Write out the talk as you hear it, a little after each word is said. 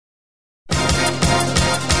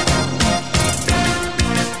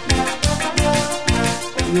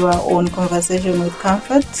your own Conversation with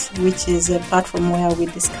Comfort, which is a platform where we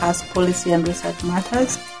discuss policy and research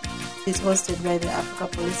matters. It's hosted by the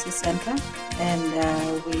Africa Policy Center,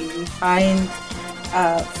 and we find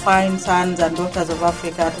sons and daughters of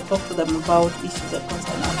Africa to talk to them about issues that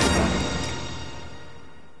concern Africa.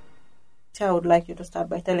 I would like you to start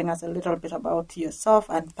by telling us a little bit about yourself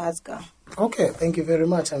and PASGR. Okay, thank you very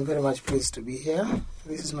much. I'm very much pleased to be here.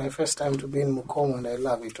 This is my first time to be in Mukomo, and I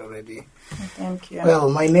love it already. Thank you. Well,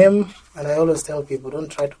 my name, and I always tell people, don't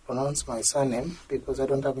try to pronounce my surname because I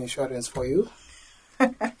don't have insurance for you.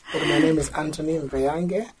 But my name is Anthony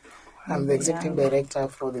MVEYANGE. I'm the Executive Director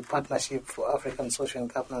for the Partnership for African Social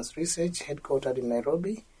and Governance Research, headquartered in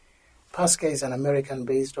Nairobi. PASGR is an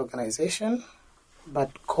American-based organization,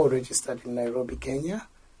 but co-registered in Nairobi, Kenya.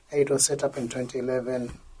 It was set up in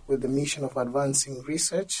 2011 with the mission of advancing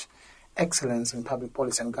research, excellence in public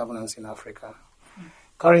policy and governance in Africa.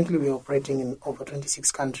 Currently, we are operating in over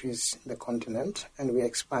 26 countries in the continent, and we are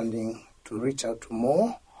expanding to reach out to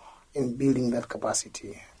more in building that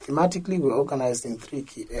capacity. Thematically, we're organized in 3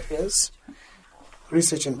 key areas: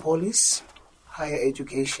 research and policy, higher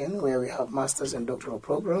education, where we have master's and doctoral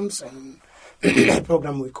programs, and a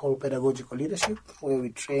program we call pedagogical leadership, where we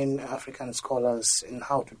train African scholars in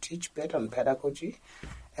how to teach better and pedagogy.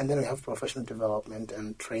 And then we have professional development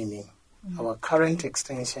and training. Our current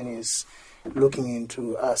extension is looking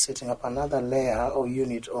into setting up another layer or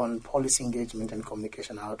unit on policy engagement and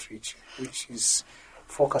communication outreach, which is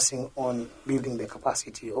focusing on building the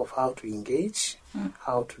capacity of how to engage,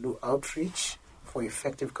 how to do outreach for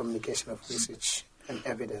effective communication of research and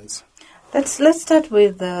evidence. Let's start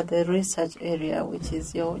with the research area, which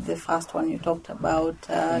is the first one you talked about.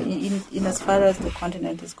 In as far as the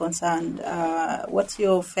continent is concerned, what's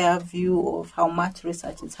your fair view of how much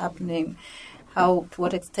research is happening? To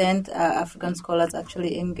what extent are African scholars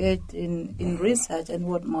actually engaged in research, and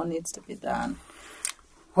what more needs to be done?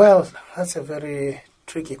 Well, that's a very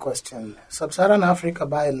tricky question. Sub-Saharan Africa,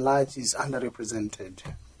 by and large, is underrepresented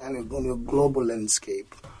and on a global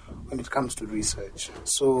landscape when it comes to research.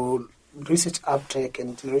 So research uptake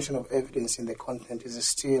and generation of evidence in the continent is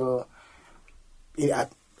still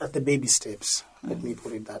at the baby steps, let me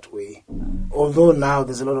put it that way. Although now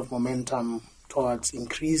there's a lot of momentum towards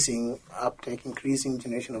increasing uptake, increasing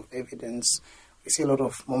generation of evidence, we see a lot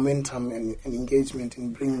of momentum and engagement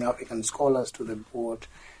in bringing African scholars to the board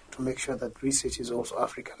to make sure that research is also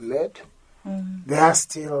African-led. There are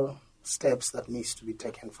still steps that needs to be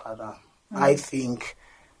taken further. I think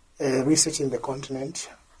research in the continent,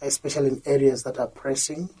 especially in areas that are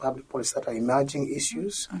pressing, public policy that are emerging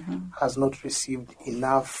issues, has not received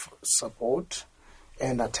enough support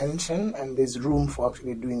and attention, and there's room for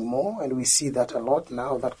actually doing more. And we see that a lot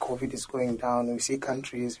now that COVID is going down. We see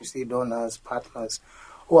countries, we see donors, partners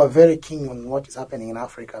who are very keen on what is happening in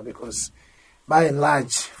Africa, because by and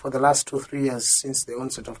large, for the last 2-3 years since the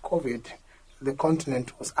onset of COVID, the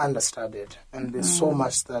continent was understudied, and there's so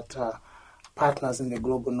much that partners in the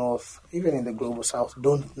global north, even in the global south,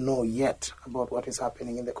 don't know yet about what is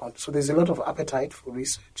happening in the country. So there's a lot of appetite for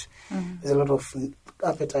research. There's a lot of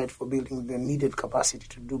appetite for building the needed capacity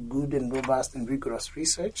to do good and robust and rigorous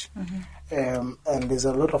research. And there's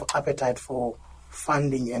a lot of appetite for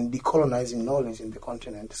funding and decolonizing knowledge in the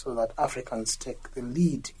continent so that Africans take the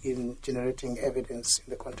lead in generating evidence in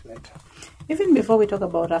the continent. Even before we talk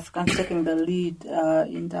about Africans taking the lead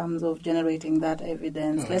in terms of generating that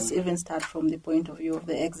evidence, let's even start from the point of view of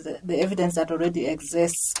the evidence that already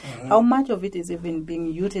exists. How much of it is even being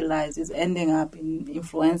utilized, is ending up in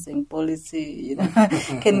influencing policy?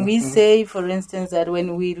 Can we say, for instance, that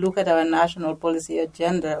when we look at our national policy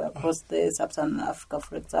agenda across the Sub-Saharan Africa,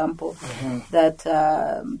 for example, that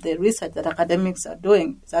the research that academics are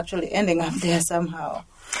doing is actually ending up there somehow?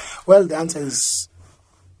 Well, the answer is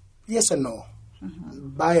yes and no.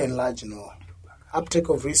 By and large, no. Uptake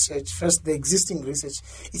of research, first, the existing research,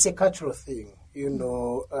 it's a cultural thing. In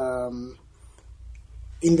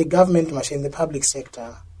the government machine, in the public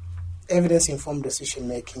sector, evidence-informed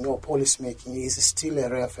decision-making or policy-making is still a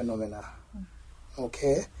rare phenomenon.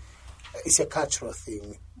 Okay? It's a cultural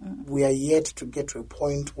thing. We are yet to get to a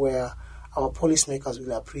point where our policymakers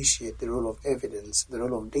will appreciate the role of evidence, the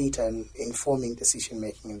role of data in informing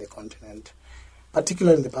decision-making in the continent.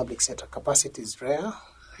 Particularly in the public sector, capacity is rare,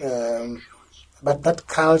 but that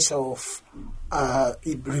culture of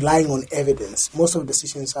relying on evidence, most of the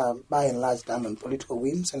decisions are by and large done on political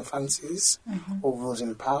whims and fancies of those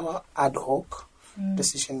in power, ad hoc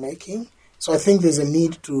decision-making. So I think there's a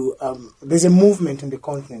need to, there's a movement in the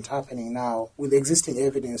continent happening now with existing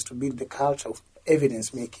evidence to build the culture of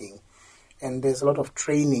evidence-making. And there's a lot of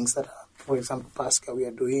trainings that, for example, PASGR we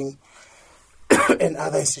are doing and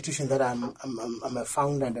other institutions that I'm a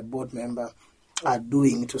founder and a board member are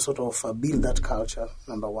doing to sort of build that culture,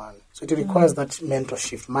 number one. So it requires that mental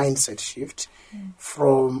shift, mindset shift,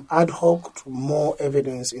 from ad hoc to more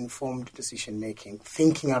evidence-informed decision-making,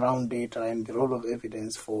 thinking around data and the role of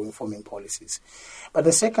evidence for informing policies. But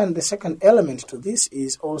the second element to this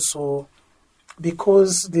is also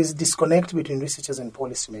because there's disconnect between researchers and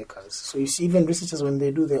policymakers. So you see, even researchers, when they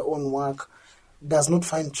do their own work, does not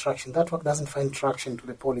find traction. That work doesn't find traction to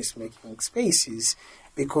the policy-making spaces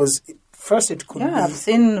because it could be... I've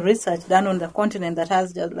seen research done on the continent that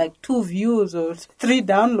has just like 2 views or 3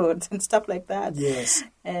 downloads and stuff like that. Yes.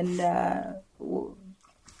 And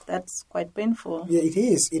that's quite painful. Yeah, it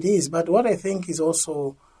is. But what I think is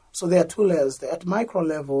also... So there are 2 layers. At micro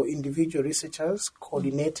level, individual researchers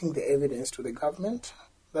coordinating the evidence to the government.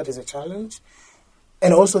 That is a challenge.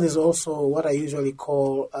 And also there's also what I usually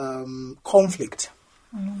call conflict.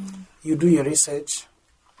 You do your research.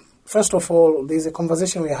 First of all, there's a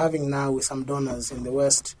conversation we're having now with some donors in the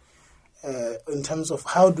West in terms of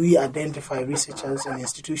how do we identify researchers and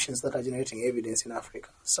institutions that are generating evidence in Africa.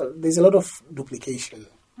 So there's a lot of duplication.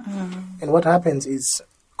 And what happens is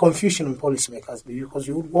confusion in policymakers, because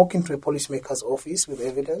you would walk into a policymaker's office with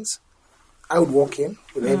evidence. I would walk in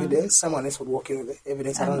with evidence. Someone else would walk in with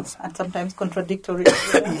evidence. And sometimes contradictory.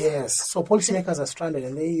 Yes. So policymakers are stranded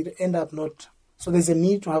and they end up not... So there's a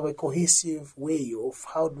need to have a cohesive way of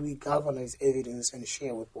how do we galvanize evidence and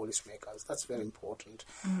share with policymakers. That's very important.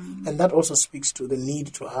 And that also speaks to the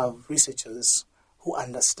need to have researchers who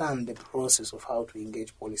understand the process of how to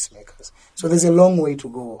engage policymakers. So there's a long way to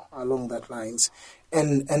go along that lines.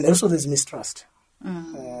 And also there's mistrust.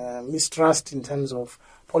 Mistrust in terms of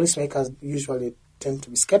policymakers usually tend to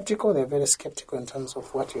be skeptical. They're very skeptical in terms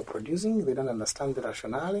of what you're producing. They don't understand the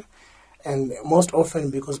rationale. And most often,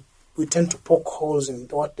 because we tend to poke holes in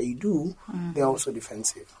what they do, they're also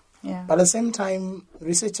defensive. Yeah. But at the same time,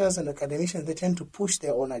 researchers and academicians, they tend to push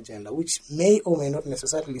their own agenda, which may or may not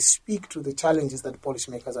necessarily speak to the challenges that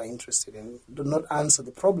policymakers are interested in, do not answer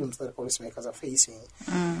the problems that policymakers are facing.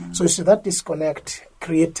 So you see that disconnect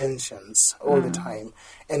create tensions all the time.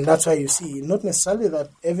 And that's why you see not necessarily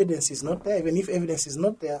that evidence is not there. Even if evidence is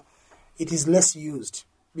not there, it is less used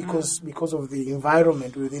because of the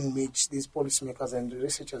environment within which these policymakers and the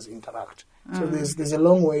researchers interact. So there's a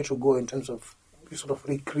long way to go in terms of sort of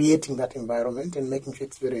recreating that environment and making sure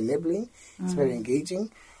it's very enabling, it's very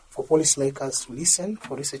engaging for policymakers to listen,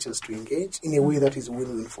 for researchers to engage in a way that is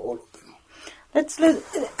win-win for all of them.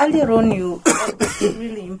 Earlier on, it's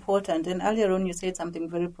really important, and earlier on you said something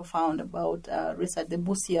very profound about research, the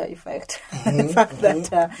Busia effect. The fact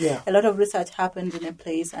that a lot of research happens in a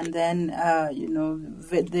place and then,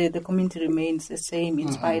 the community remains the same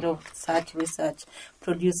in spite of such research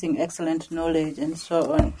producing excellent knowledge and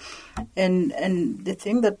so on. And the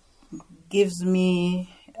thing that gives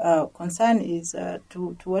me concern is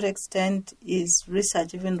to what extent is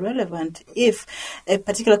research even relevant if a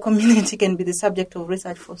particular community can be the subject of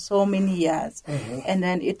research for so many years and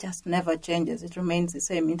then it just never changes. It remains the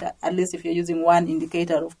same, at least if you're using one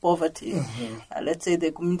indicator of poverty. Let's say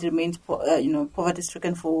the community remains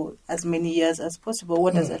poverty-stricken for as many years as possible.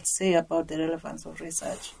 What does that say about the relevance of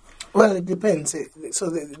research? Well, it depends.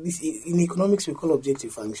 So in economics we call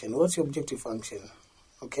objective function. What's your objective function?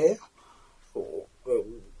 Okay?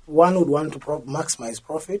 One would want to maximize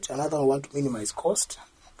profit, another would want to minimize cost.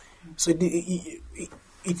 So it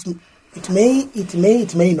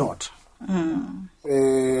may not.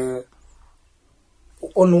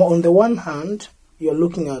 On the one hand, you're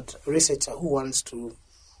looking at a researcher who wants to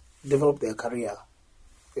develop their career.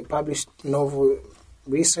 They publish novel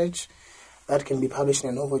research that can be published in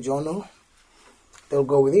a novel journal. They'll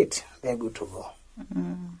go with it. They're good to go.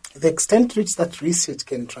 The extent to which that research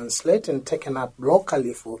can translate and taken up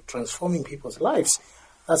locally for transforming people's lives,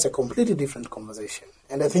 that's a completely different conversation.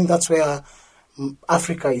 And I think that's where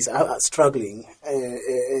Africa is struggling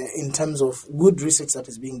in terms of good research that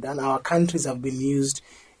is being done. Our countries have been used,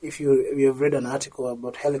 if you have read an article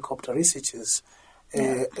about helicopter researchers,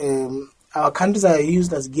 our countries are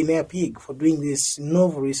used as guinea pig for doing this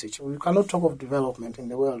novel research. We cannot talk of development in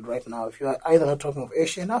the world right now if you are either not talking of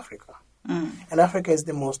Asia and Africa. And Africa is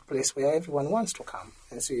the most place where everyone wants to come.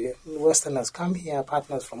 And so Westerners come here,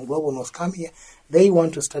 partners from Global North come here. They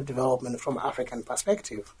want to start development from African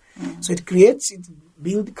perspective. So it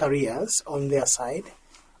builds careers on their side,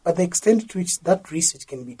 but the extent to which that research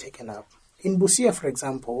can be taken up. In Busia, for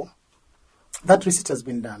example, that research has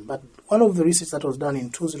been done. But one of the research that was done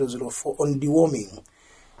in 2004 on deworming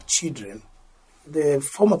children, the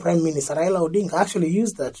former Prime Minister Raila Odinga actually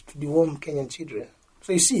used that to deworm Kenyan children.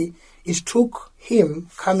 So you see, it took him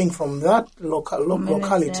coming from that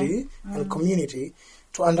locality and community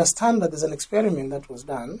to understand that there's an experiment that was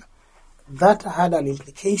done that had an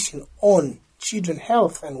implication on children's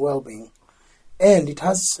health and well-being. And it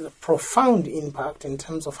has a profound impact in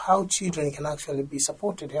terms of how children can actually be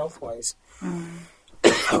supported health-wise.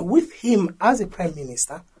 With him as a prime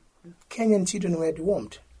minister, Kenyan children were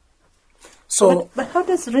dewormed. So, but how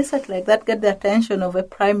does research like that get the attention of a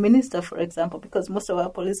prime minister, for example? Because most of our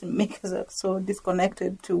policymakers are so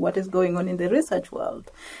disconnected to what is going on in the research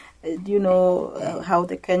world. Do you know how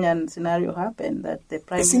the Kenyan scenario happened? That the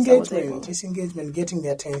prime minister was able... It's engagement, getting the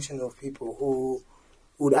attention of people who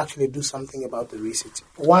would actually do something about the research.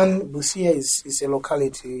 One, Busia is a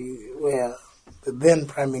locality where the then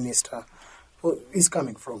prime minister is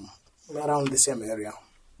coming from, around the same area.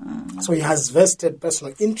 So he has vested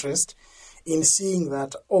personal interest in seeing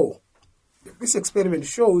that, this experiment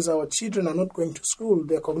shows our children are not going to school,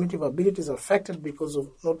 their cognitive abilities are affected because of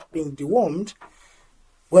not being dewormed.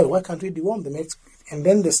 Well, why can't we deworm them? And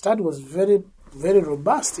then the study was very, very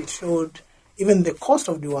robust. It showed even the cost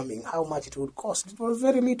of deworming, how much it would cost. It was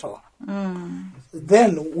very little.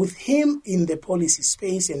 Then with him in the policy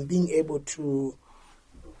space and being able to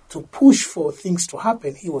push for things to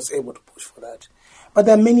happen, he was able to push for that. But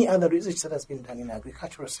there are many other research that has been done in the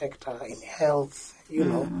agricultural sector, in health,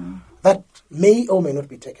 that may or may not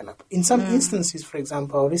be taken up. In some instances, for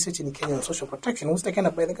example, research in Kenya on social protection was taken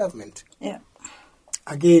up by the government. Yeah.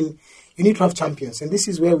 Again, you need to have champions, and this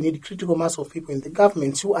is where we need critical mass of people in the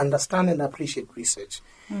government who understand and appreciate research.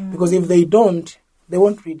 Because if they don't, they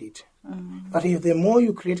won't read it. But if the more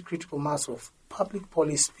you create critical mass of public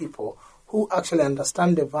policy people who actually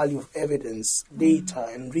understand the value of evidence, data,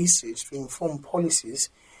 and research to inform policies,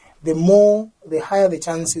 the higher the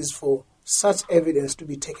chances for such evidence to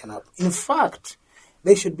be taken up. In fact,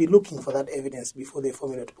 they should be looking for that evidence before they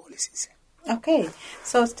formulate policies. Okay,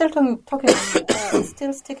 so still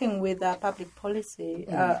sticking with public policy,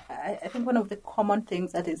 I think one of the common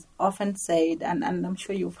things that is often said, and I'm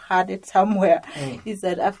sure you've heard it somewhere, is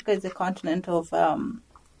that Africa is a continent of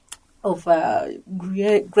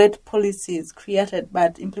great policies created,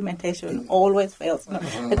 but implementation always fails.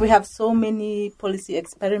 Like we have so many policy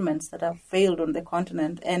experiments that have failed on the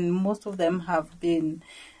continent, and most of them have been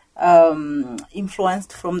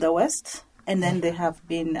influenced from the West, and then they have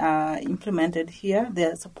been implemented here. They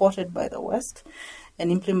are supported by the West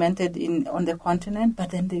and implemented on the continent, but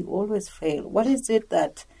then they always fail. What is it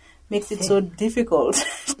that makes it so difficult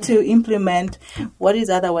to implement what is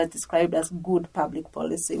otherwise described as good public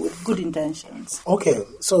policy with good intentions? Okay,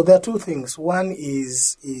 so there are two things. One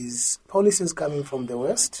is policies coming from the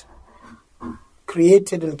West,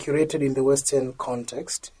 created and curated in the Western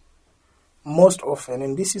context, most often,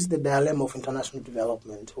 and this is the dilemma of international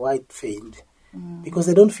development, why it failed, because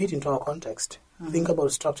they don't fit into our context. Think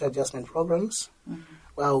about structural adjustment programs.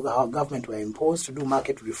 Well, our government were imposed to do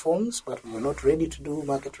market reforms, but we were not ready to do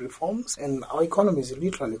market reforms, and our economy is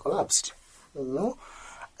literally collapsed.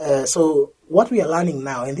 So what we are learning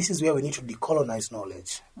now, and this is where we need to decolonize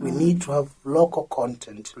knowledge, we need to have local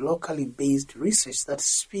content, locally based research that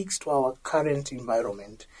speaks to our current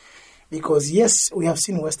environment. Because yes, we have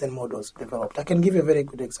seen Western models developed. I can give you a very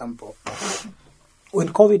good example. When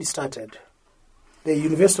COVID started, the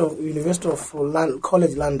University of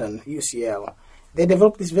College London, UCL, they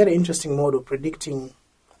developed this very interesting model predicting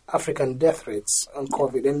African death rates on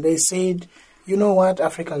COVID. And they said, you know what,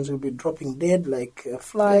 Africans will be dropping dead like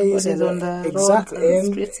flies. And on the exactly.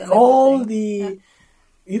 And streets and all you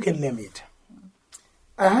can name it.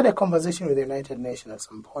 I had a conversation with the United Nations at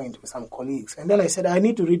some point with some colleagues. And then I said, I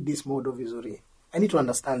need to read this model visually. I need to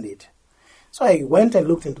understand it. So I went and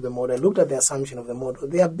looked into the model. I looked at the assumption of the model.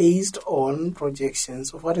 They are based on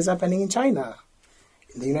projections of what is happening in China,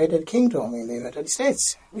 in the United Kingdom, in the United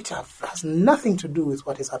States, which has nothing to do with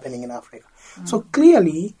what is happening in Africa. So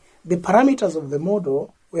clearly, the parameters of the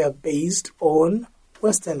model were based on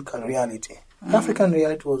Western reality. African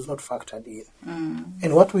reality was not factored in.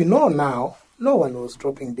 And what we know now, no one was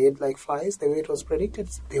dropping dead like flies the way it was predicted.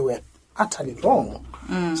 They were utterly wrong.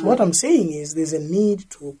 So what I'm saying is there's a need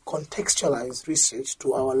to contextualize research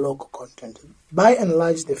to our local content. By and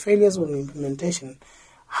large, the failures of implementation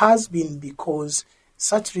has been because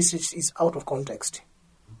such research is out of context.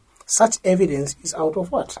 Such evidence is out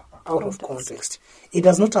of what? Out of context. It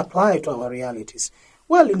does not apply to our realities.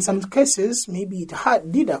 Well, in some cases, maybe it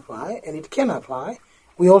did apply, and it can apply.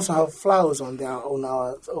 We also have flaws on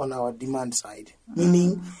our demand side,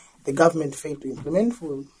 meaning the government failed to implement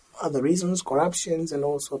for other reasons, corruptions and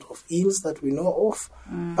all sorts of ills that we know of.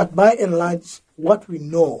 But by and large, what we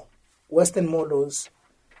know, Western models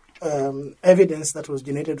evidence that was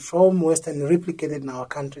generated from West and replicated in our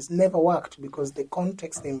countries never worked because the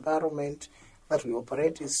context, the environment that we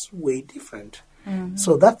operate is way different.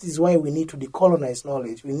 So that is why we need to decolonize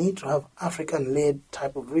knowledge. We need to have African-led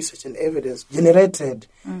type of research and evidence generated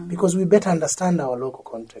because we better understand our local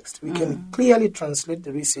context. We can clearly translate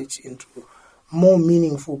the research into more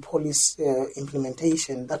meaningful policy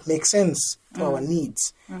implementation that makes sense to our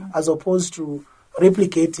needs, as opposed to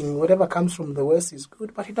replicating whatever comes from the West is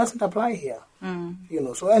good, but it doesn't apply here.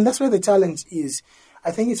 So, and that's where the challenge is. I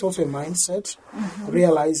think it's also a mindset,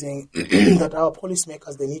 realizing that our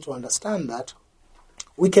policymakers, they need to understand that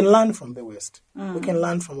we can learn from the West. We can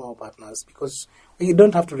learn from our partners because we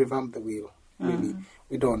don't have to revamp the wheel, really.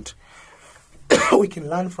 We don't. We can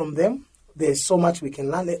learn from them. There's so much we can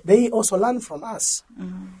learn. They also learn from us.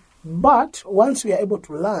 But once we are able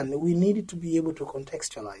to learn, we need to be able to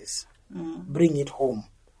contextualize, bring it home,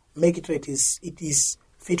 make it so it is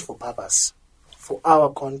fit for purpose, for our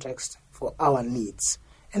context, for our needs.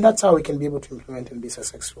 And that's how we can be able to implement and be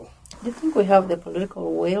successful. Do you think we have the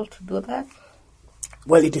political will to do that?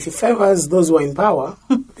 Well, if it favors those who are in power,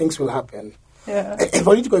 things will happen.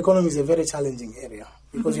 Political economy is a very challenging area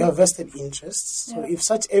because you have vested interests. So if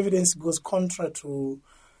such evidence goes contra to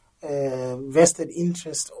vested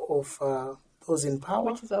interest of those in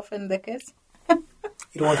power, which is often the case,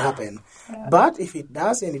 it won't happen. But if it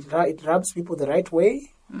does and it rubs people the right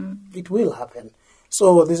way, it will happen.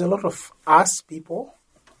 So there's a lot of us people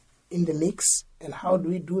in the mix. And how do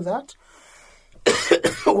we do that?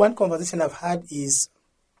 One conversation I've had is,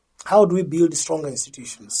 how do we build stronger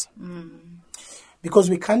institutions? Because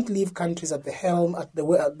we can't leave countries at the helm, at the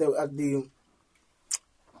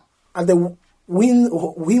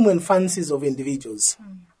whim and fancies of individuals.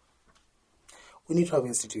 We need to have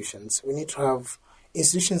institutions. We need to have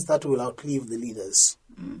institutions that will outlive the leaders.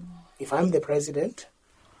 If I'm the president,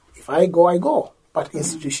 if I go, I go. But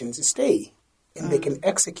institutions stay, and they can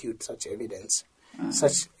execute such evidence,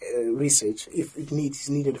 such research, if it is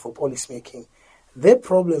needed for policy making. The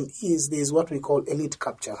problem is there's what we call elite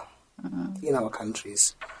capture in our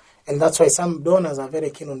countries. And that's why some donors are very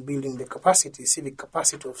keen on building the capacity, civic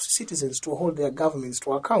capacity of citizens to hold their governments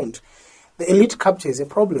to account. The elite capture is a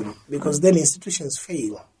problem because then institutions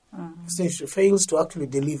fail. Institutions fails to actually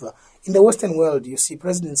deliver. In the Western world, you see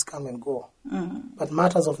presidents come and go. But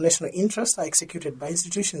matters of national interest are executed by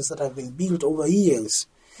institutions that have been built over years.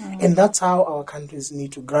 And that's how our countries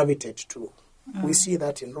need to gravitate to. We see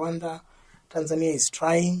that in Rwanda. Tanzania is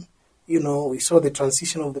trying. We saw the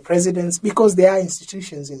transition of the presidents because there are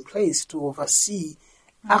institutions in place to oversee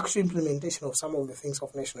actual implementation of some of the things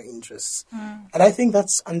of national interests. And I think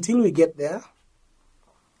that's, until we get there,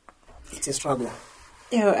 it's a struggle.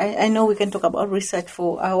 I know we can talk about research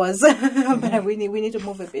for hours, but we need to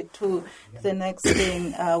move a bit to the next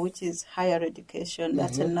thing, which is higher education.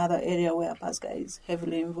 That's another area where PASGR is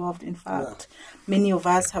heavily involved. In fact, many of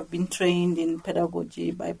us have been trained in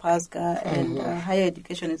pedagogy by PASGR, and higher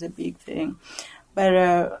education is a big thing.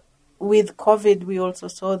 But with COVID, we also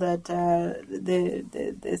saw that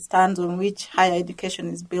the stands on which higher education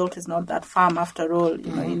is built is not that firm after all,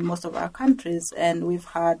 in most of our countries, and we've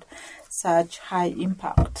had such high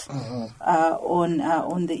impact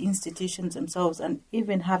on the institutions themselves, and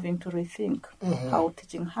even having to rethink how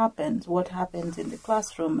teaching happens, what happens in the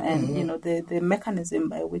classroom, and the mechanism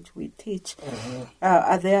by which we teach.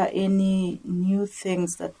 Are there any new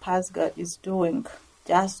things that PASGR is doing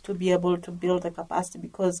just to be able to build the capacity?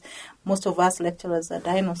 Because most of us lecturers are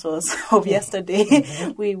dinosaurs of yesterday.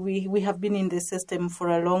 We have been in the system for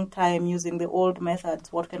a long time using the old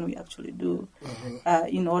methods. What can we actually do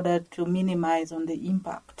in order to minimize on the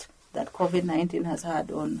impact that COVID-19 has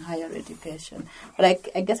had on higher education? But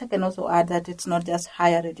I guess I can also add that it's not just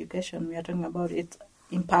higher education. We are talking about it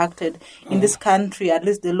impacted in this country. At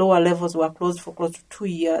least the lower levels were closed for close to 2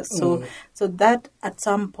 years. So that at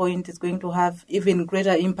some point is going to have even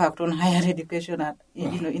greater impact on higher education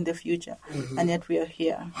in the future. And yet we are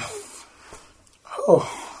here. Oh,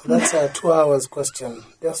 that's a 2 hours question.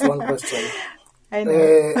 Just one question. I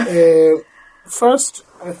know. First,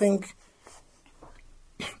 I think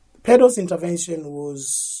PEDO's intervention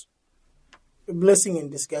was a blessing in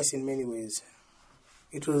disguise in many ways.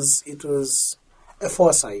 It was a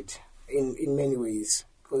foresight in many ways,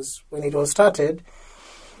 because when it was started,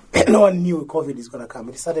 no one knew COVID is going to come.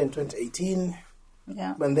 It started in 2018,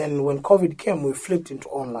 and then when COVID came, we flipped into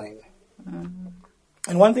online.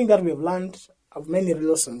 And one thing that we've learned of many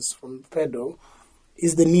lessons from PEDO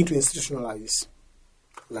is the need to institutionalize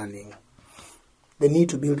learning, the need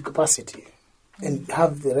to build capacity, and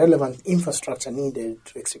have the relevant infrastructure needed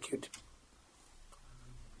to execute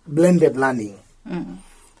blended learning.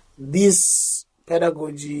 this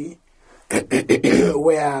pedagogy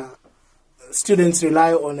where students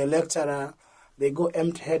rely on a lecturer, they go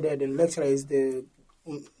empty-headed, and lecturer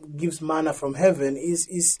gives manna from heaven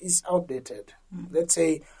is outdated. Let's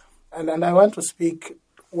say, and I want to speak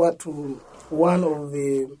to one of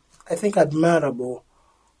the, I think, admirable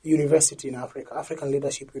university in Africa, African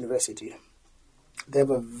Leadership University. They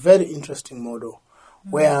have a very interesting model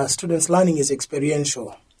where students' learning is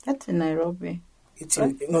experiential. That's in Nairobi. It's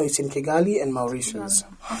in Kigali and Mauritius.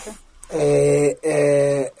 Okay.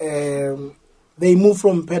 They move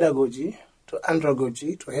from pedagogy to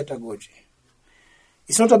andragogy to heterogogy.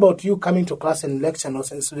 It's not about you coming to class and lecture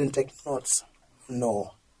notes and students taking notes.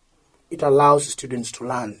 No. It allows students to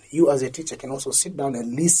learn. You as a teacher can also sit down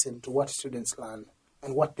and listen to what students learn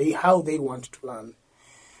and how they want to learn.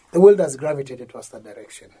 The world has gravitated towards that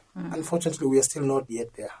direction. Unfortunately, we are still not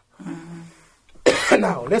yet there.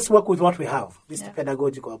 Now, let's work with what we have, these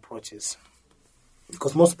pedagogical approaches.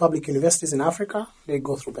 Because most public universities in Africa, they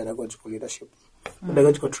go through pedagogical leadership,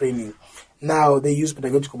 pedagogical training. Now, they use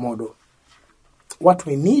pedagogical model. What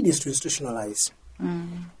we need is to institutionalize.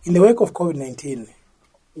 In the wake of COVID-19,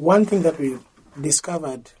 one thing that we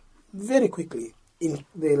discovered very quickly in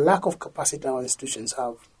the lack of capacity our institutions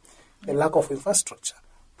have, the lack of infrastructure,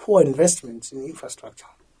 poor investments in infrastructure,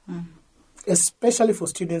 especially for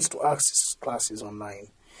students to access classes online.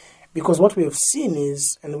 Because what we have seen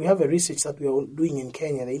is, and we have a research that we are doing in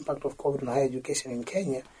Kenya, the impact of COVID on higher education in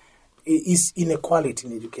Kenya, is inequality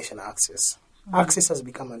in education access. Access has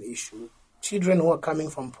become an issue. Children who are coming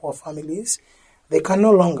from poor families, they can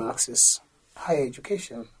no longer access higher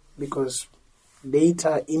education because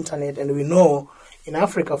data, internet, and we know in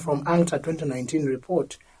Africa from UNCTAD 2019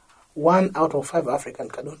 report, 1 out of 5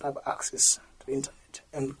 Africans don't have access to internet.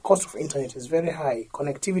 And cost of internet is very high.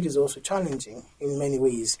 Connectivity is also challenging in many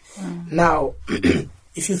ways. Now,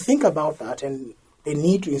 if you think about that and the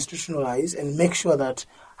need to institutionalize and make sure that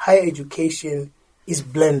higher education is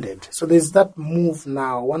blended. So there's that move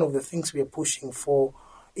now. One of the things we are pushing for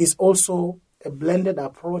is also a blended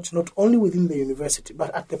approach, not only within the university,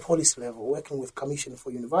 but at the policy level, working with Commission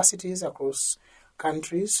for Universities across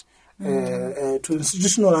countries to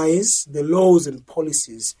institutionalize the laws and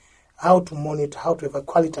policies, how to monitor, how to have a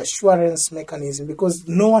quality assurance mechanism, because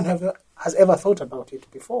no one has ever thought about it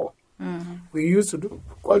before. We used to do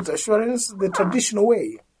quality assurance the traditional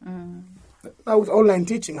way. Now with online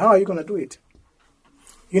teaching, how are you going to do it?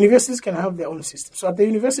 Universities can have their own system. So at the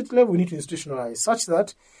university level, we need to institutionalize such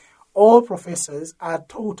that all professors are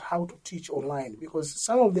taught how to teach online, because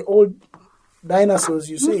some of the old dinosaurs,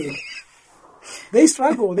 you say, they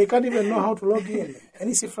struggle. They can't even know how to log in. And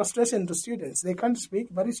it's a frustration to students. They can't speak,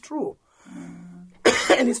 but it's true.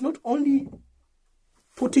 And it's not only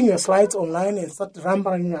putting your slides online and start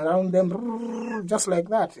rambling around them just like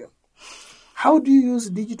that. How do you use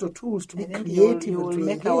digital tools to be creative? You will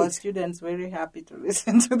make our students very happy to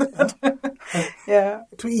listen to that.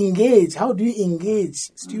 To engage. How do you engage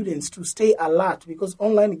students to stay alert? Because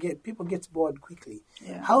online people get bored quickly.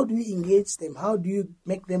 How do you engage them? How do you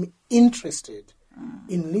make them interested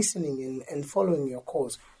in listening and following your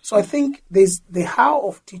course? So I think there's the how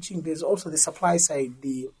of teaching. There's also the supply side,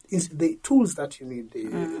 the tools that you need,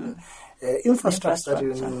 the infrastructure that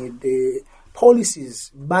you need, the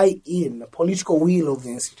policies, buy-in, political will of the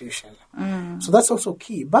institution. So that's also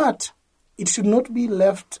key. But it should not be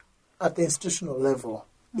left at the institutional level.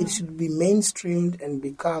 It should be mainstreamed and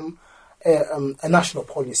become a national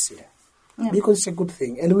policy. Because it's a good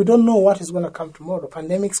thing. And we don't know what is going to come tomorrow.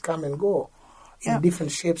 Pandemics come and go in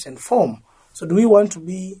different shapes and form. So do we want to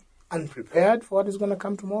be unprepared for what is going to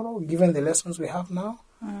come tomorrow, given the lessons we have now?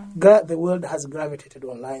 The world has gravitated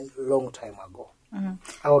online a long time ago.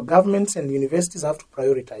 Our governments and universities have to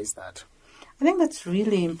prioritize that. I think that's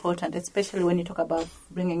really important, especially when you talk about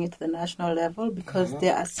bringing it to the national level, because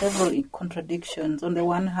there are several contradictions. On the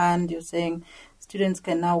one hand, you're saying students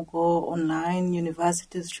can now go online,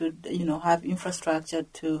 universities should, have infrastructure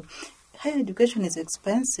to... Higher education is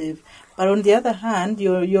expensive, but on the other hand,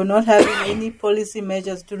 you're not having any policy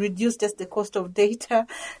measures to reduce just the cost of data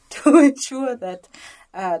to ensure that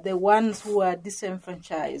the ones who are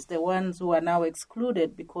disenfranchised, the ones who are now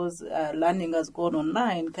excluded because learning has gone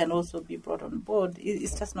online, can also be brought on board.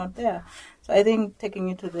 It's just not there. So I think taking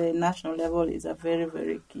it to the national level is a very,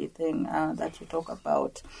 very key thing that you talk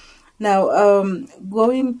about. Now,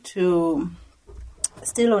 going to...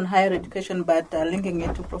 Still on higher education, but linking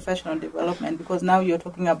it to professional development, because now you're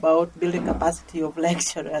talking about building capacity of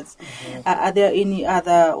lecturers. Are there any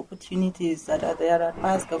other opportunities that are there at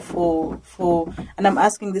PASGR for? And I'm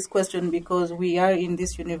asking this question because we are in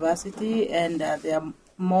this university, and there are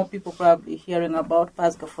more people probably hearing about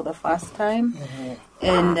PASGR for the first time,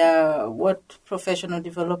 and what professional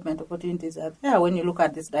development opportunities are there when you look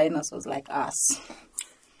at these dinosaurs like us?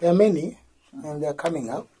 There are many, and they are coming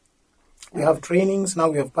up. We have trainings. Now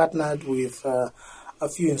we have partnered with a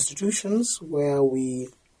few institutions where we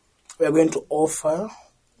are going to offer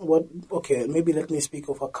maybe let me speak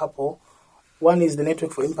of a couple. One is the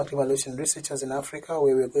Network for Impact Evaluation Researchers in Africa,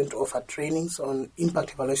 where we're going to offer trainings on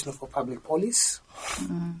impact evaluation for public policy,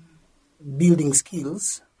 building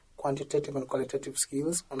skills, quantitative and qualitative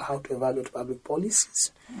skills on how to evaluate public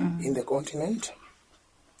policies in the continent.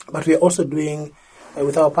 But we're also doing,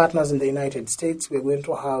 with our partners in the United States, we're going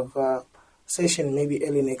to have a session maybe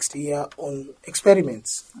early next year on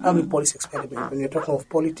experiments, public policy experiments. When you're talking of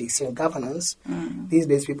politics and governance, these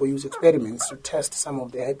days people use experiments to test some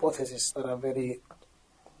of the hypotheses that are very,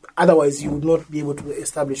 otherwise you would not be able to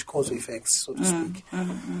establish cause effects, so to speak.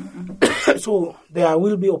 So there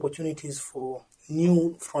will be opportunities for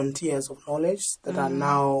new frontiers of knowledge that are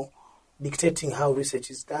now dictating how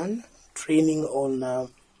research is done, training on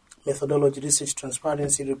methodology, research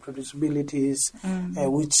transparency, reproducibilities,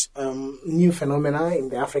 which new phenomena in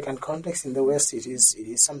the African context. In the West, it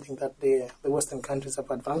is something that the Western countries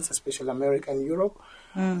have advanced, especially America and Europe.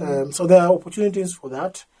 So there are opportunities for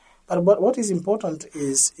that. But what is important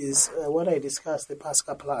is what I discussed, the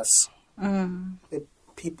PASGR Plus, the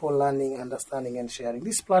people learning, understanding, and sharing.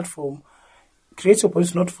 This platform creates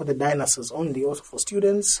opportunities not for the dinosaurs only, also for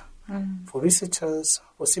students, for researchers,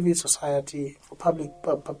 for civil society, for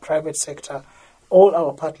private sector, all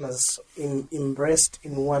our partners embraced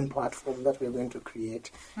in one platform that we're going to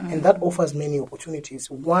create. And that offers many opportunities.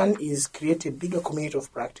 One is create a bigger community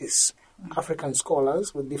of practice, African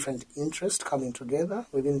scholars with different interests coming together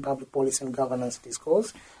within public policy and governance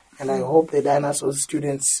discourse. And I hope the dinosaur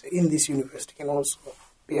students in this university can also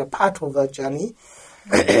be a part of that journey.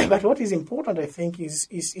 But what is important, I think, is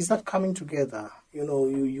that coming together. You know,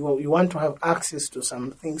 you want to have access to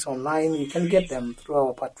some things online, you can get them through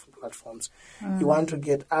our platforms. You want to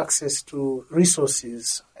get access to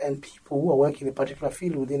resources and people who are working in a particular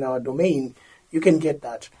field within our domain, you can get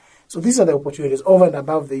that. So these are the opportunities over and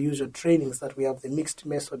above the usual trainings that we have. The Mixed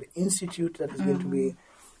Method Institute that is going to be,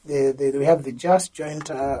 we have the JUST, Joint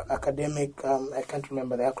Academic, I can't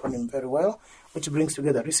remember the acronym very well, which brings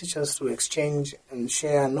together researchers to exchange and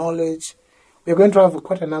share knowledge. We're going to have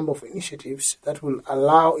quite a number of initiatives that will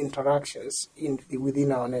allow interactions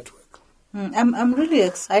within our network. I'm really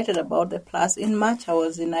excited about the Plus. In March, I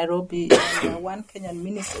was in Nairobi, and one Kenyan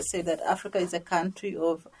minister said that Africa is a country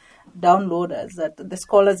of downloaders, that the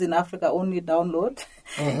scholars in Africa only download,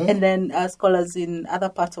 and then scholars in other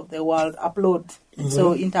parts of the world upload.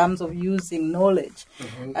 So in terms of using knowledge,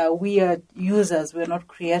 we are users, we're not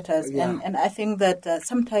creators. And I think that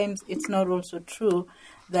sometimes it's not also true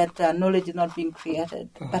that knowledge is not being created,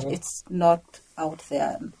 but it's not out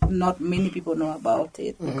there. Not many people know about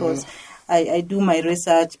it because I do my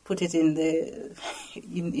research, put it in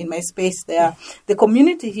my space there. The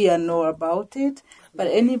community here know about it, but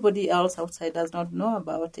anybody else outside does not know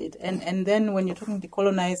about it. And then when you're talking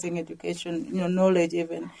decolonizing education, knowledge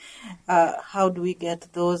even, how do we get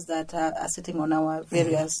those that are sitting on our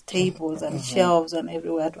various tables and shelves and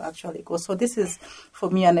everywhere to actually go? So this is, for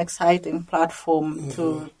me, an exciting platform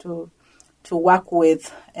to work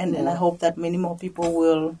with, and I hope that many more people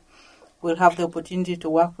will have the opportunity to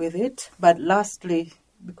work with it. But lastly,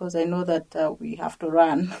 because I know that we have to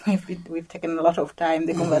run, we've taken a lot of time,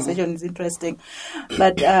 the conversation is interesting.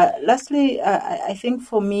 But lastly, I think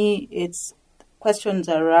for me, it's questions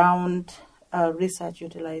around research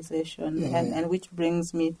utilization, and which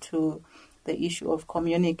brings me to the issue of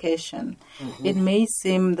communication. It may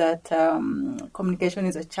seem that communication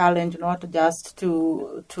is a challenge not just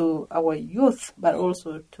to our youth, but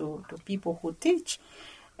also to people who teach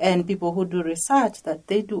and people who do research, that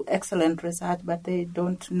they do excellent research, but they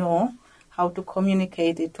don't know how to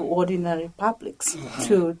communicate it to ordinary publics,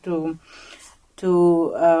 to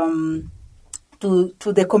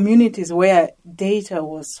the communities where data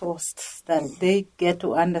was sourced, that they get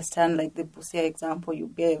to understand, like the Busia example you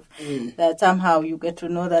gave, that somehow you get to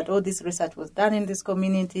know that, this research was done in this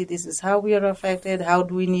community, this is how we are affected, how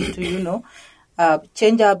do we need to,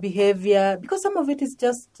 change our behavior, because some of it is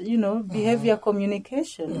just, behavior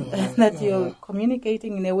communication, that you're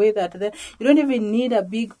communicating in a way that you don't even need a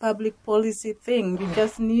big public policy thing. You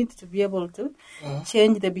just need to be able to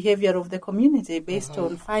change the behavior of the community based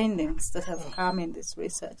on findings that have come in this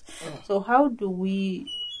research. So how do we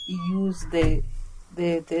use the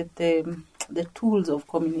tools of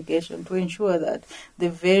communication to ensure that the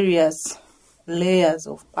various layers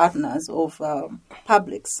of partners, of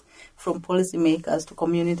publics, from policymakers to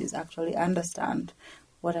communities actually understand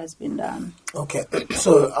what has been done. Okay,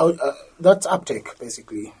 so that's uptake,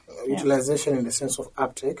 basically. Utilization in the sense of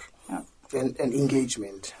uptake and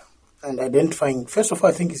engagement. And identifying, first of all,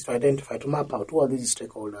 I think is to identify, to map out who are these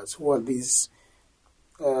stakeholders, who are these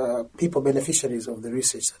people, beneficiaries of the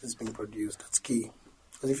research that is being produced. That's key.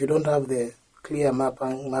 Because if you don't have the clear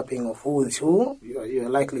mapping of who is who, you're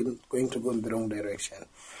likely going to go in the wrong direction.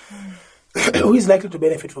 Who is likely to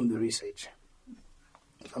benefit from the research?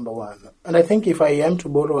 Number one. And I think if I am to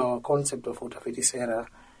borrow our concept of utafiti sera,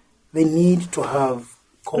 they need to have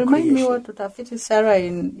co-creation. Remind me what utafiti sera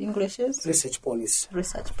in English is? Research policy.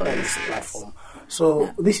 Research policy platform.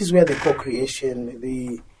 So this is where the co-creation,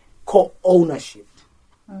 the co-ownership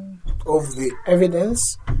of the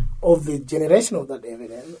evidence, of the generation of that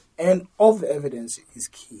evidence, and of the evidence is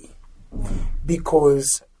key.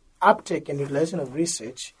 Because uptake and utilization of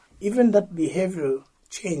research, even that behavioral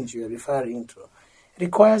change you're referring to,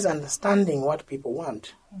 requires understanding what people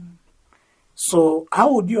want. So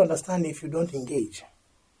how would you understand if you don't engage?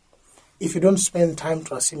 If you don't spend time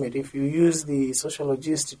to assimilate, if you use the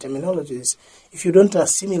sociologist terminologies, if you don't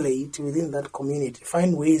assimilate within that community,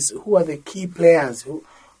 find ways, who are the key players who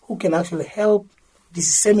can actually help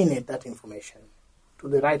disseminate that information to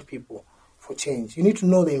the right people for change. You need to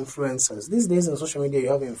know the influencers. These days on social media, you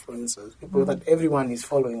have influencers, people that everyone is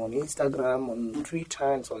following on Instagram, on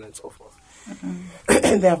Twitter, and so on and so forth.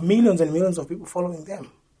 And they have millions and millions of people following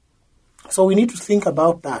them. So we need to think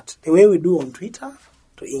about that. The way we do on Twitter,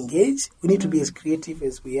 to engage, we need to be as creative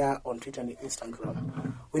as we are on Twitter and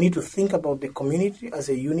Instagram. We need to think about the community as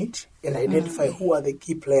a unit and identify who are the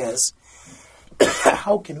key players.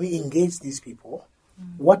 How can we engage these people?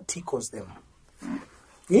 What tickles them?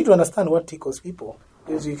 You need to understand what tickles people.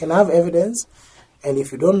 Because you can have evidence, and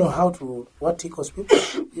if you don't know what tickles people,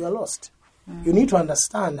 you are lost. You need to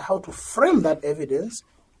understand how to frame that evidence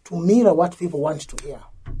to mirror what people want to hear.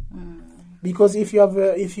 Because if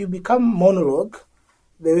you become monologue,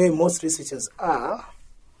 the way most researchers are,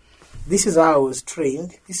 this is how I was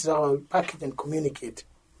trained, this is how I package and communicate,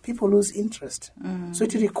 people lose interest. So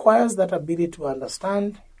it requires that ability to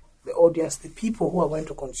understand the audience, the people who are going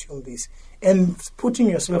to consume this. And putting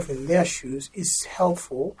yourself in their shoes is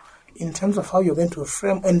helpful in terms of how you're going to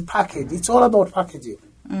frame and package. It's all about packaging.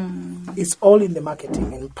 It's all in the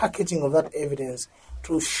marketing and packaging of that evidence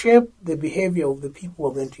to shape the behavior of the people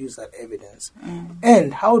who are going to use that evidence.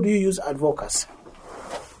 And how do you use advocacy?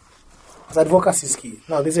 Because advocacy is key.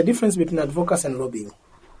 Now, there's a difference between advocacy and lobbying.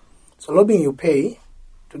 So lobbying, you pay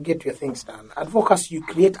to get your things done. Advocacy, you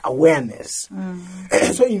create awareness.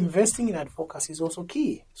 So investing in advocacy is also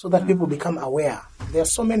key so that people become aware. There are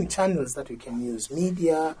so many channels that we can use.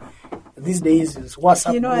 Media, these days is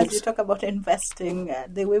WhatsApp groups. As you talk about investing,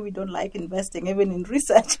 the way we don't like investing, even in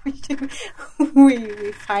research,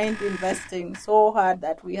 we find investing so hard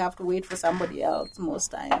that we have to wait for somebody else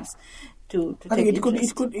most times to take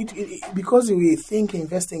interest. Because we think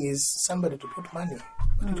investing is somebody to put money.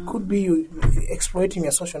 It could be you exploiting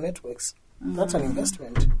your social networks. That's an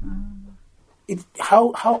investment.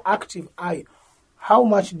 How active are you? How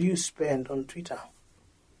much do you spend on Twitter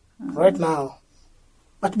right now?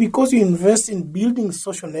 But because you invest in building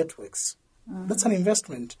social networks, that's an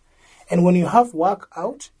investment. And when you have work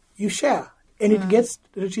out, you share. And it gets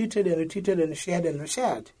retweeted and retweeted and shared and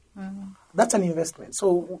reshared. That's an investment.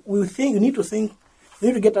 So you need to think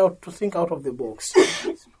out of the box.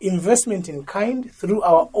 Investment in kind through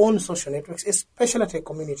our own social networks, especially at a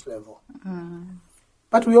community level.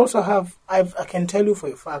 But we also have, I can tell you for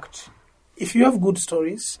a fact, if you have good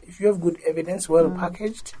stories, if you have good evidence, well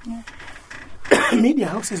packaged, media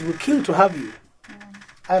houses will kill to have you.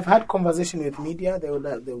 I've had conversation with media. They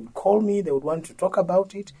would call me. They would want to talk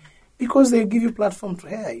about it because they give you platform to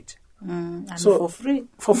hear it. And so for free.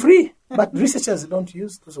 For free. But researchers don't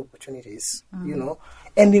use those opportunities,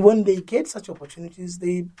 And when they get such opportunities,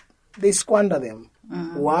 they squander them.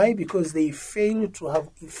 Why? Because they fail to have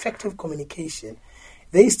effective communication.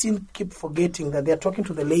 They still keep forgetting that they're talking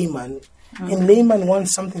to the layman. And layman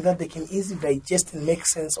wants something that they can easily digest and make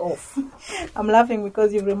sense of. I'm laughing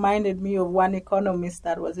because you reminded me of one economist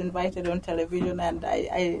that was invited on television, and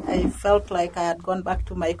I felt like I had gone back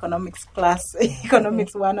to my economics class,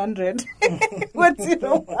 economics 100,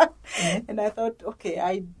 101. And I thought, okay,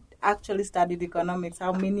 I actually studied economics.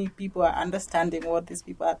 How many people are understanding what these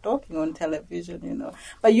people are talking on television,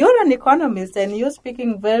 But you're an economist and you're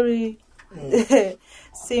speaking very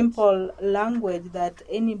simple language that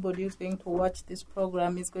anybody who's going to watch this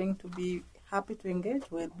program is going to be happy to engage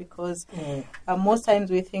with, because most times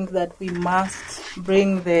we think that we must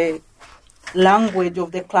bring the language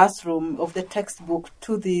of the classroom, of the textbook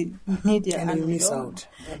to the media. And we miss out.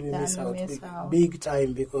 And we miss out big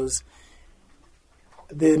time, because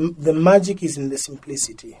the magic is in the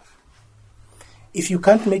simplicity. If you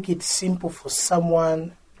can't make it simple for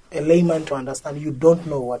someone, a layman, to understand, you don't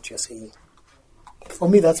know what you're saying. For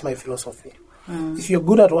me, that's my philosophy. If you're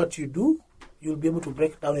good at what you do, you'll be able to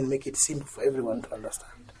break down and make it simple for everyone to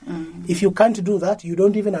understand. If you can't do that, you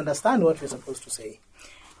don't even understand what you're supposed to say.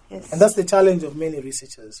 Yes. And that's the challenge of many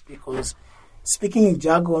researchers, because speaking in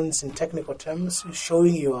jargons, in technical terms,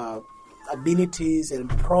 showing your abilities and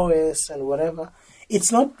prowess and whatever,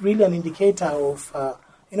 it's not really an indicator of,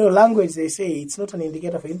 language, they say, it's not an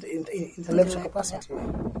indicator of intellectual capacity.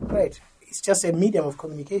 Yeah. Right. It's just a medium of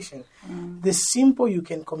communication. The simple you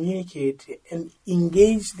can communicate and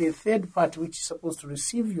engage the third party, which is supposed to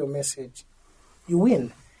receive your message, you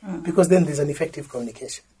win, because then there's an effective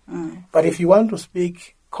communication. But if you want to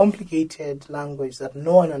speak complicated language that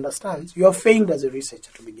no one understands, you have failed as a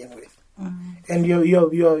researcher to begin with. And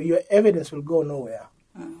your evidence will go nowhere.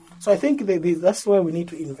 So I think that's where we need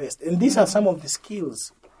to invest. And these are some of the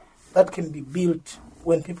skills that can be built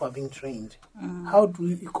when people are being trained. How do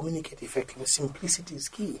we communicate effectively? Simplicity is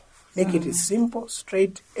key. Make it simple,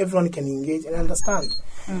 straight, everyone can engage and understand.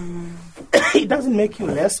 It doesn't make you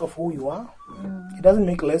less of who you are. It doesn't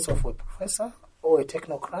make less of a professor or a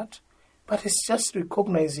technocrat. But it's just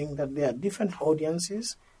recognizing that there are different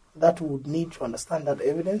audiences that would need to understand that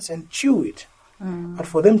evidence and chew it. But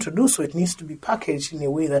for them to do so, it needs to be packaged in a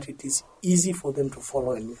way that it is easy for them to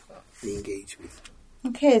follow and engage with.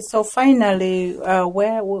 Okay, so finally,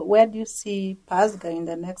 where do you see PASGR in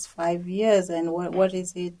the next 5 years, and what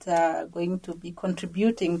is it going to be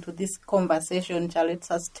contributing to this conversation? Shall it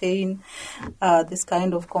sustain this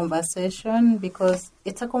kind of conversation? Because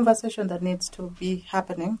it's a conversation that needs to be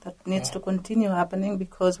happening, that needs to continue happening,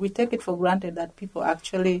 because we take it for granted that people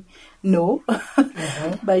actually know.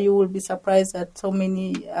 But you will be surprised that so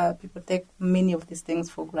many people take many of these things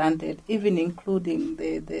for granted, even including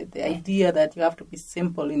the idea that you have to be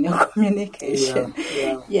simple in your communication.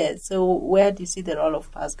 Yeah. So where do you see the role of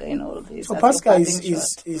PASGR in all this? So PASGR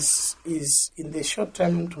is in the short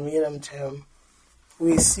term to medium term,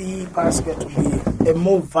 we see PASGR to be a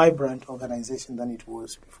more vibrant organization than it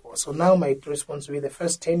was before. So now my responsibility, the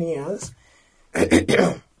first 10 years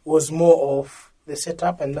was more of the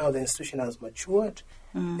setup, and now the institution has matured.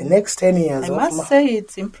 The next 10 years... I must say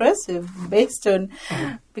it's impressive based on...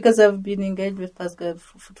 Because I've been engaged with PASGR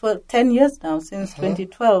for 10 years now, since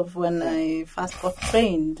 2012, when I first got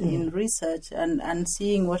trained in research, and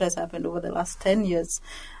seeing what has happened over the last 10 years.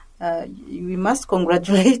 We must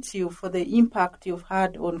congratulate you for the impact you've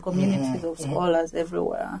had on communities of scholars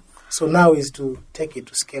everywhere. So now is to take it,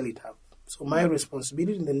 to scale it up. So my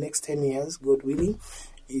responsibility in the next 10 years, God willing,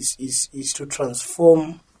 is to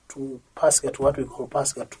transform to PASGR to what we call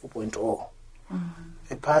PASGR 2.0.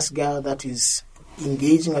 A PASGR that is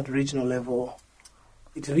engaging at regional level.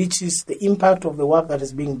 It reaches the impact of the work that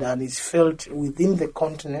is being done is felt within the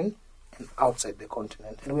continent and outside the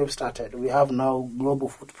continent. And we have started. We have now global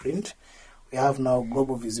footprint. We have now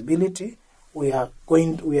global visibility. We are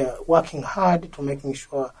working hard to making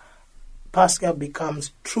sure PASGR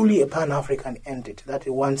becomes truly a Pan-African entity that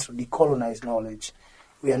wants to decolonize knowledge.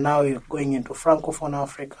 We are now going into Francophone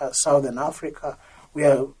Africa, Southern Africa. We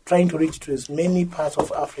are trying to reach to as many parts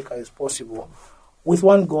of Africa as possible with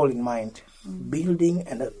one goal in mind, building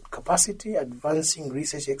and capacity, advancing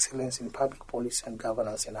research excellence in public policy and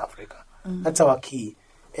governance in Africa. That's our key.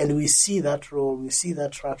 And we see that role, we see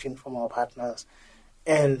that traction from our partners.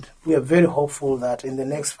 And we are very hopeful that in the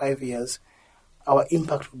next 5 years, our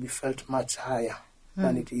impact will be felt much higher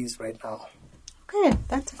than it is right now. Okay,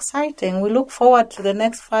 that's exciting. We look forward to the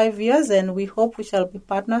next 5 years, and we hope we shall be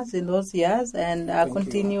partners in those years and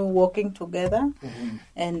continue working together.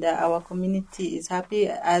 And our community is happy.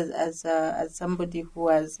 As somebody who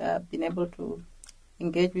has been able to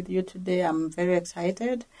engage with you today, I'm very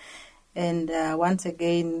excited. And once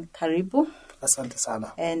again, karibu. Asante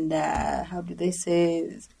sana. And how do they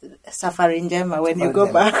say, safari njema when you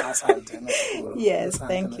go back? Asante. Yes,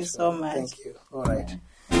 thank you so much. Thank you. All right.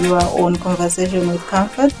 You are on Conversation with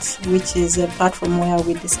Comfort, which is a platform where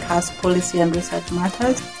we discuss policy and research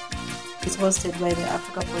matters. It's hosted by the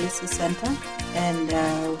Africa Policy Center, and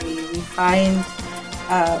we find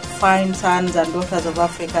sons and daughters of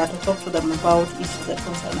Africa to talk to them about issues that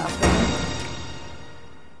concern Africa.